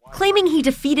 Claiming he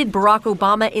defeated Barack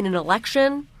Obama in an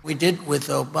election. We did with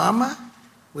Obama.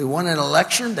 We won an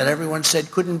election that everyone said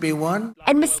couldn't be won.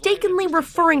 And mistakenly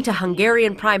referring to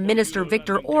Hungarian Prime Minister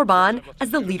Viktor Orban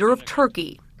as the leader of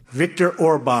Turkey. Viktor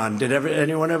Orban. Did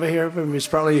anyone ever hear of him? He's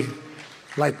probably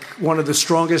like one of the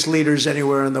strongest leaders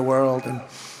anywhere in the world. And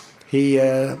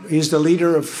he's the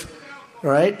leader of,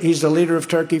 right? He's the leader of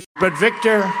Turkey. But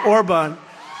Viktor Orban,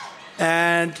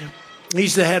 and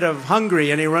he's the head of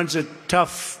Hungary, and he runs a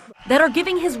tough... that are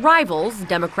giving his rivals,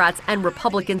 Democrats and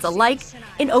Republicans alike,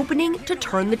 an opening to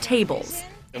turn the tables.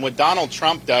 And what Donald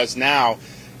Trump does now,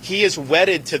 he is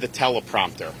wedded to the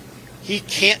teleprompter. He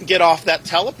can't get off that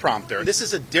teleprompter. This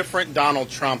is a different Donald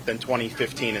Trump than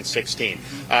 2015 and 16.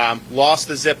 Lost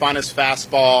the zip on his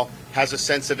fastball, has a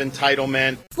sense of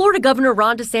entitlement. Florida Governor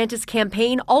Ron DeSantis'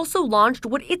 campaign also launched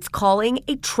what it's calling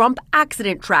a Trump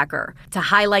accident tracker to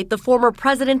highlight the former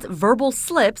president's verbal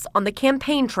slips on the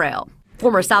campaign trail.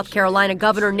 Former South Carolina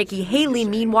Governor Nikki Haley,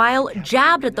 meanwhile,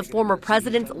 jabbed at the former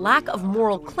president's lack of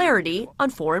moral clarity on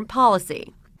foreign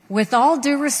policy. With all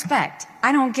due respect,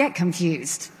 I don't get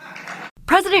confused.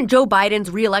 President Joe Biden's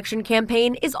re-election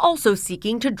campaign is also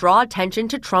seeking to draw attention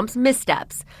to Trump's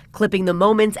missteps, clipping the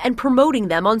moments and promoting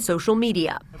them on social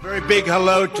media. A very big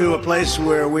hello to a place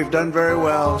where we've done very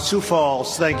well, Sioux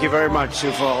Falls. Thank you very much,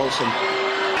 Sioux Falls.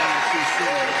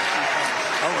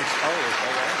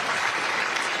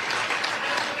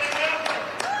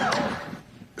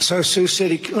 So, Sioux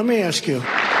City, let me ask you.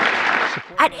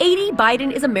 At 80,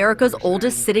 Biden is America's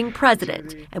oldest sitting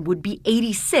president and would be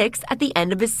 86 at the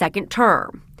end of his second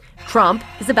term. Trump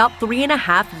is about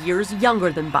 3.5 years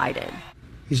younger than Biden.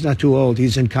 He's not too old.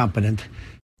 He's incompetent.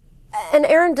 And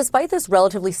Aaron, despite this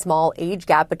relatively small age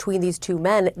gap between these two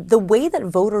men, the way that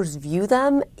voters view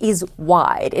them is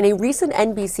wide. In a recent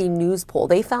NBC News poll,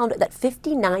 they found that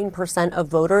 59% of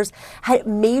voters had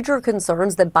major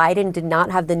concerns that Biden did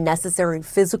not have the necessary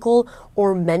physical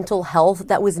or mental health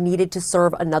that was needed to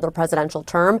serve another presidential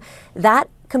term. That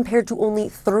compared to only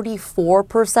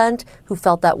 34% who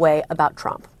felt that way about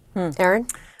Trump. Aaron?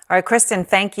 All right, Kristen,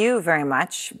 thank you very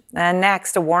much. And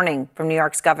next, a warning from New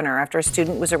York's governor after a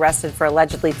student was arrested for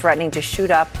allegedly threatening to shoot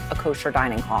up a kosher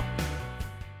dining hall.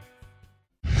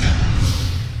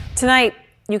 Tonight,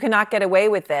 you cannot get away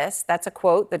with this. That's a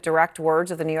quote, the direct words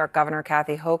of the New York governor,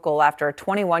 Kathy Hochul, after a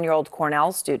 21-year-old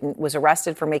Cornell student was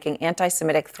arrested for making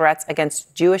anti-Semitic threats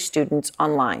against Jewish students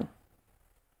online.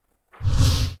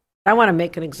 I want to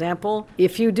make an example.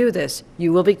 If you do this,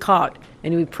 you will be caught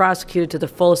and you'll be prosecuted to the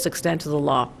fullest extent of the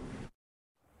law.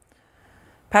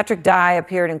 Patrick Dye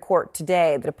appeared in court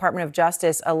today. The Department of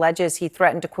Justice alleges he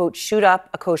threatened to, quote, shoot up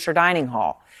a kosher dining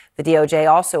hall. The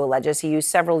DOJ also alleges he used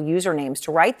several usernames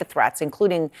to write the threats,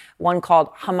 including one called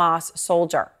Hamas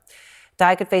Soldier.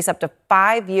 Dye could face up to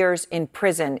 5 years in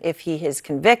prison if he is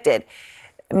convicted.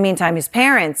 Meantime, his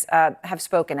parents have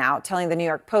spoken out, telling the New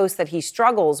York Post that he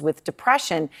struggles with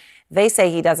depression. They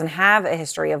say he doesn't have a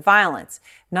history of violence.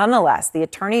 Nonetheless, the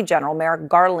Attorney General, Merrick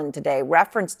Garland, today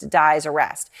referenced Dye's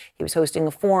arrest. He was hosting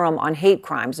a forum on hate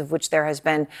crimes, of which there has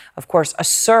been, of course, a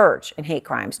surge in hate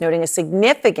crimes, noting a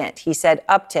significant, he said,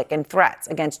 uptick in threats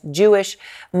against Jewish,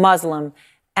 Muslim,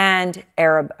 and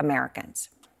Arab Americans.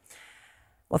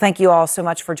 Well, thank you all so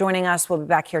much for joining us. We'll be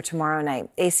back here tomorrow night.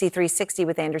 AC 360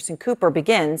 with Anderson Cooper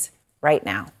begins right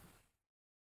now.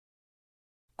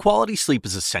 Quality sleep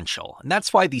is essential, and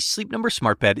that's why the Sleep Number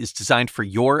Smart Bed is designed for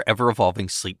your ever-evolving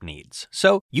sleep needs.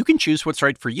 So you can choose what's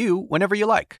right for you whenever you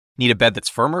like. Need a bed that's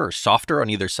firmer or softer on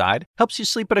either side? Helps you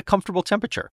sleep at a comfortable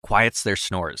temperature. Quiets their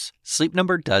snores. Sleep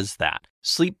Number does that.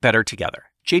 Sleep better together.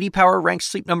 J.D. Power ranks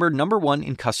Sleep Number #1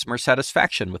 in customer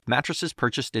satisfaction with mattresses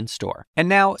purchased in-store. And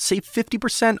now, save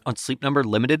 50% on Sleep Number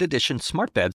limited edition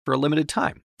smart beds for a limited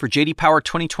time. For J.D. Power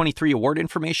 2023 award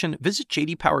information, visit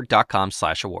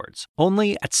jdpower.com/awards.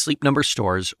 Only at Sleep Number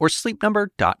stores or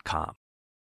sleepnumber.com.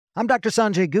 I'm Dr.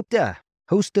 Sanjay Gupta,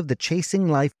 host of the Chasing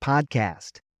Life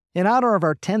podcast. In honor of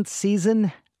our 10th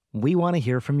season, we want to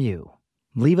hear from you.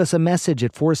 Leave us a message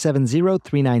at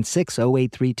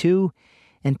 470-396-0832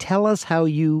 and tell us how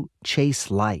you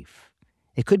chase life.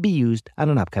 It could be used on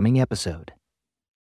an upcoming episode.